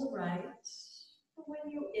fall to the right. And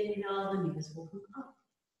when you inhale, the knees will come up.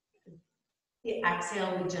 Good. The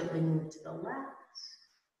exhale, we gently move to the left.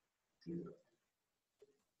 Beautiful.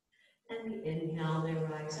 And the inhale, they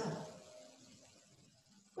rise up.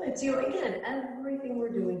 Good. So again, everything we're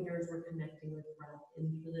doing here is we're connecting with breath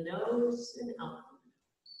in through the nose and out through the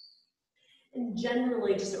nose. And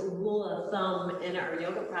generally, just a rule of thumb in our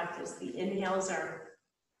yoga practice, the inhales are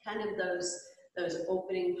kind of those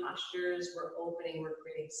opening postures. We're opening, we're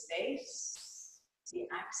creating space. The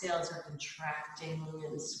exhales are contracting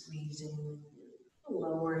and squeezing,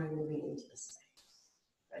 lowering, moving into the space.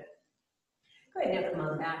 Good. Now come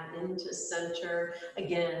on back into center.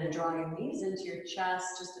 Again, draw your knees into your chest,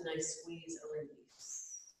 just a nice squeeze, a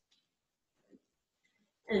release.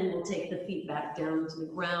 And we'll take the feet back down to the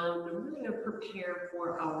ground. And we're going to prepare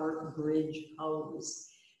for our bridge pose.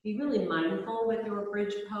 Be really mindful with your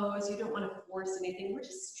bridge pose. You don't want to force anything. We're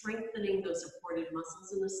just strengthening those supported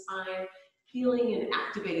muscles in the spine, feeling and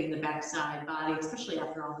activating the backside body, especially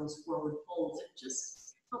after all those forward folds. It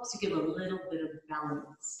just helps you give a little bit of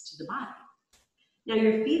balance to the body. Now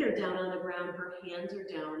your feet are down on the ground, her hands are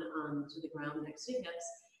down to the ground next to hips.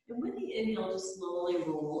 And with the inhale, just slowly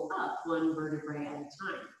roll up one vertebrae at a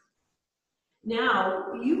time.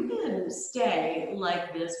 Now you can stay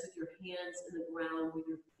like this with your hands in the ground, with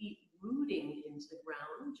your feet rooting into the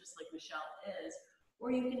ground, just like Michelle is.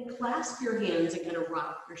 Or you can clasp your hands and kind of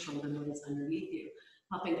rock your shoulder blades underneath you,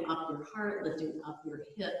 puffing up your heart, lifting up your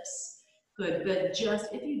hips. Good, but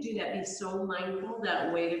just if you do that, be so mindful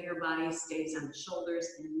that weight of your body stays on the shoulders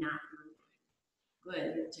and not your neck.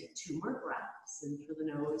 Good, you'll take 2 more breaths in through the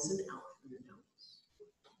nose and out through the nose.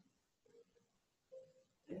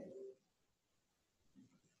 Okay.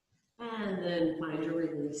 And then find your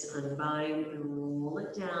release, unbind and roll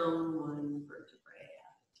it down one vertebrae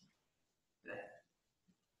at a time. Good.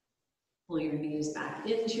 Pull your knees back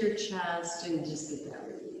into your chest and just get that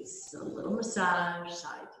release. A little massage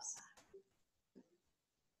side to side.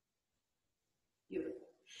 Beautiful.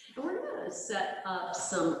 And we're going to set up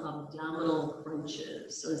some abdominal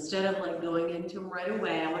crunches. So instead of like going into them right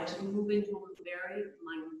away, I want you to move into them very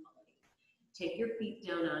mindfully. Take your feet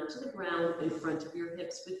down onto the ground in front of your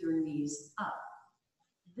hips with your knees up.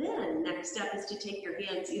 Then next step is to take your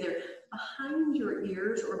hands either behind your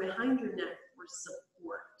ears or behind your neck for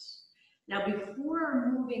support. Now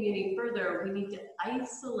before moving any further, we need to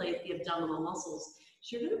isolate the abdominal muscles.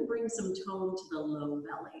 So you're going to bring some tone to the low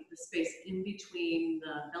belly, the space in between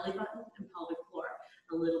the belly button and pelvic floor,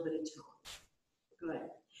 a little bit of tone. Good.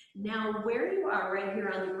 Now where you are right here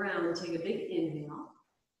on the ground, take a big inhale.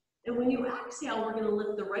 And when you exhale, we're going to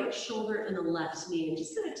lift the right shoulder and the left knee and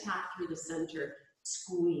just going to tap through the center,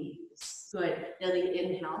 squeeze. Good. Now the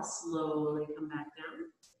inhale, slowly come back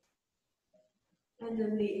down. And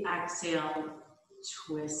then the exhale,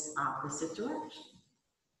 twist opposite direction.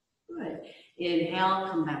 Good. Inhale,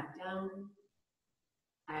 come back down.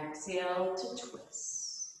 Exhale to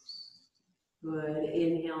twist. Good.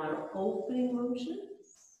 Inhale our opening motions.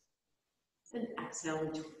 And exhale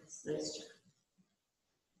and twist. Nice job.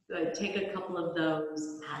 Good. Take a couple of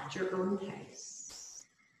those at your own pace.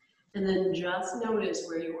 And then just notice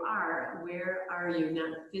where you are. Where are you?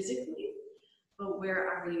 Not physically, but where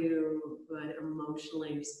are you? Good.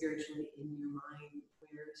 Emotionally, spiritually, in your mind.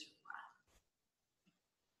 Where's your breath?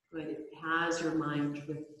 Good. Has your mind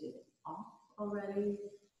drifted off already?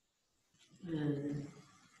 And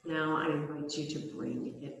now I invite you to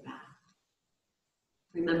bring it back.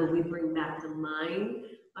 Remember, we bring back the mind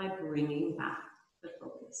by bringing back the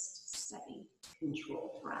focused, steady,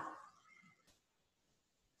 controlled breath.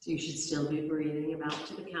 So you should still be breathing about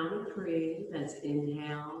to the count of 3. That's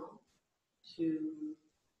inhale, 2,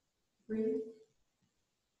 3.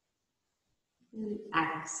 And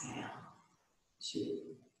exhale,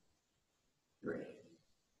 2, 3.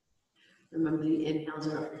 Remember, the inhales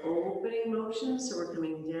are opening motions, so we're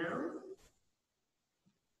coming down.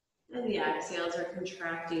 And the exhales are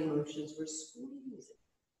contracting motions, we're squeezing.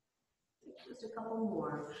 Just a couple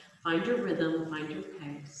more. Find your rhythm, find your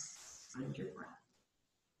pace, find your breath.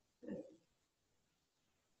 Good.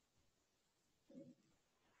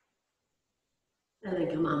 And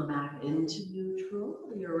then come on back into neutral.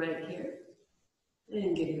 You're right here.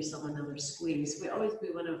 And give yourself another squeeze. We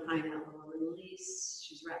want to find that little release.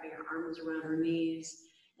 She's wrapping her arms around her knees.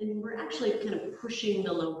 And we're actually kind of pushing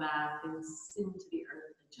the low back into the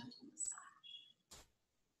earth, a gentle massage.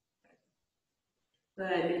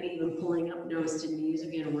 Good. Maybe even pulling up nose to knees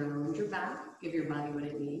again around your back. Give your body what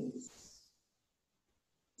it needs.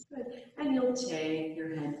 Good. And you'll take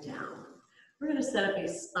your head down. We're going to set up a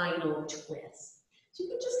spinal twist. So you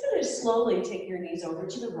can just kind of slowly take your knees over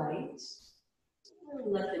to the right.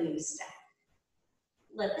 And let the knees stack.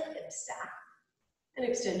 Let the hips stack. And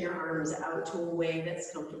extend your arms out to a way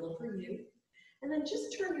that's comfortable for you. And then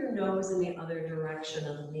just turn your nose in the other direction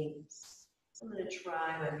of the knees. I'm going to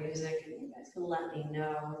try my music, and you guys can let me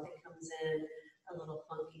know if it comes in a little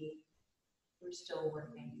funky. We're still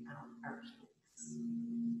working out our kinks.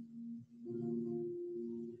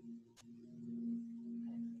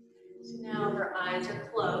 So now her eyes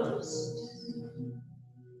are closed.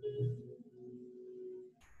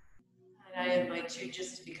 And I invite you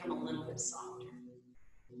just to become a little bit softer.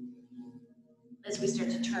 As we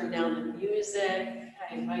start to turn down the music,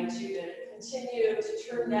 I invite you to continue to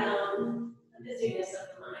turn down the busyness of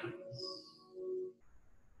the mind.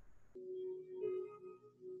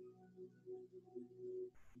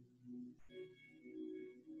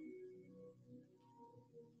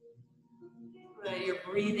 Your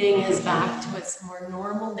breathing is back to its more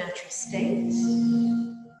normal, natural state.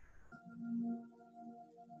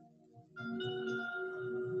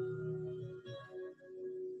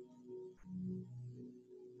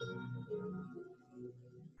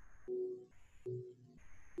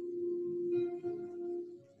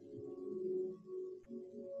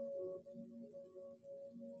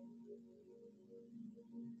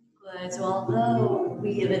 Good. So although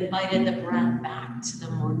we have invited the breath back to the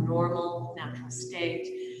more normal, natural state,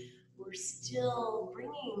 we're still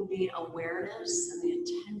bringing the awareness and the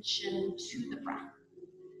attention to the breath.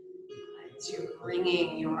 So you're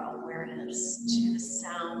bringing your awareness to the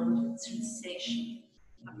sound, sensation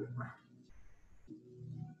of your breath.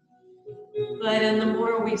 Good. And the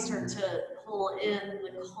more we start to pull in,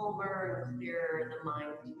 the calmer and clearer the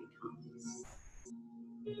mind becomes.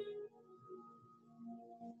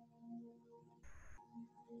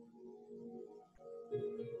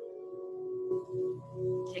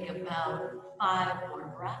 Take about 5 more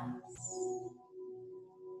breaths.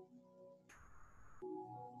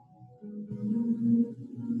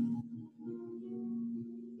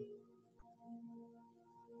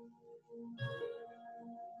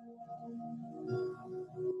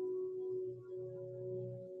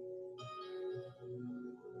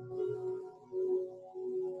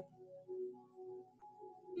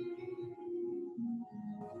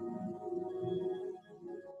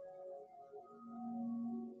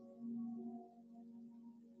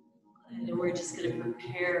 And we're just going to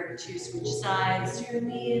prepare to switch sides. So your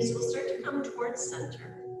knees will start to come towards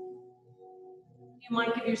center. You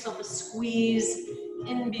might give yourself a squeeze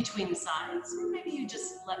in between sides, or maybe you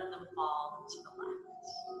just let them fall to the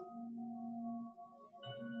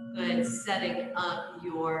left. Good. Setting up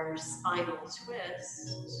your spinal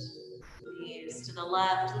twist. Knees to the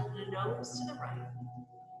left, the nose to the right.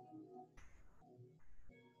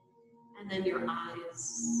 And then your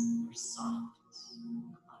eyes are soft.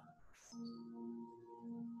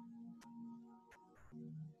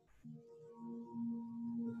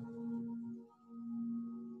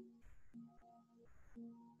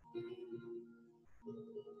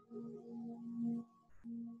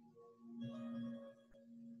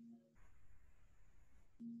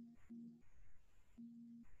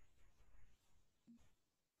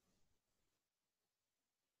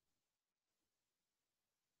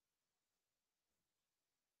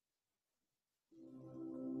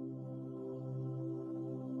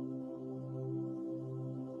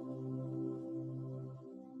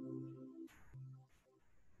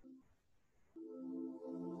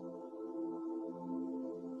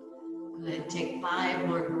 Good. Take 5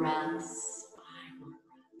 more breaths. 5 more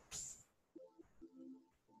breaths.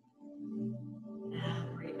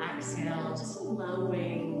 Every exhale, just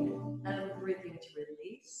allowing everything to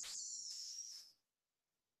release.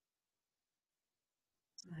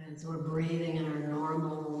 And so we're breathing in our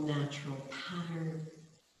normal, natural pattern.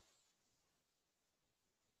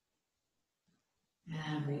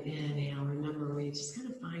 Every inhale, remember we just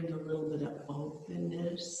kind of find a little bit of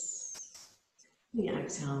openness. The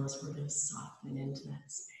exhales, we're going to soften into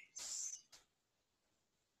that space.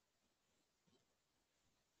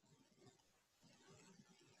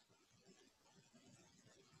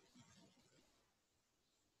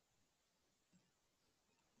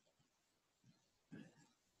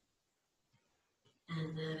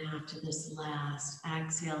 after this last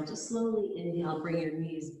exhale, just slowly inhale, bring your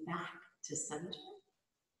knees back to center.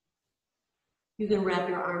 You can wrap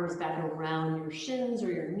your arms back around your shins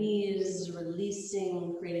or your knees,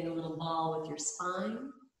 releasing, creating a little ball with your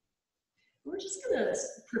spine. We're just gonna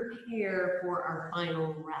prepare for our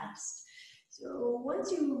final rest. So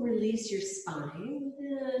once you release your spine,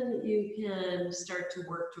 then you can start to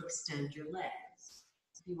work to extend your legs.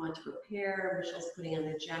 If you want to prepare, Michelle's putting on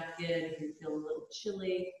a jacket if you're feeling a little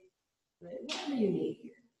chilly, but whatever you need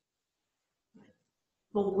here.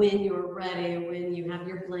 But when you're ready, when you have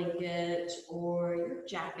your blanket or your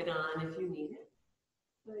jacket on, if you need it,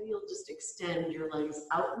 you'll just extend your legs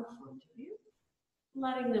out in front of you,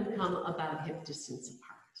 letting them come about hip distance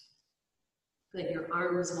apart. Good, your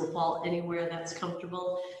arms will fall anywhere that's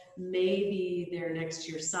comfortable. Maybe they're next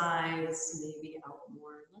to your sides, maybe out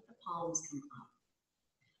more. Let the palms come up.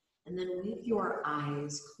 And then with your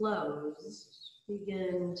eyes closed,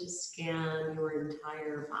 begin to scan your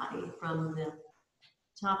entire body from the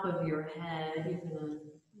top of your head. You're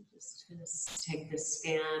just gonna take this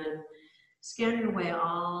scan and scan your way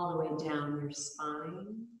all the way down your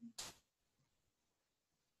spine.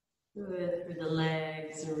 Good, through the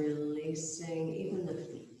legs and releasing even the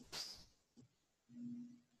feet.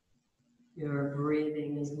 Your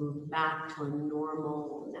breathing is moved back to a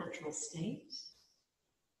normal, natural state.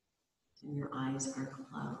 And your eyes are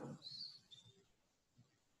closed.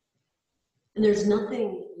 And there's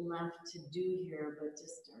nothing left to do here but to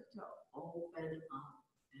start to open up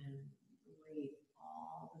and breathe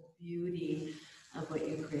all the beauty of what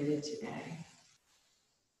you created today.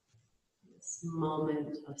 This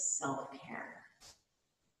moment of self-care.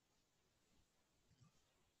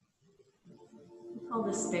 We call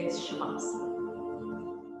this space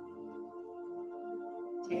Shavasana.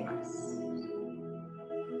 Take rest.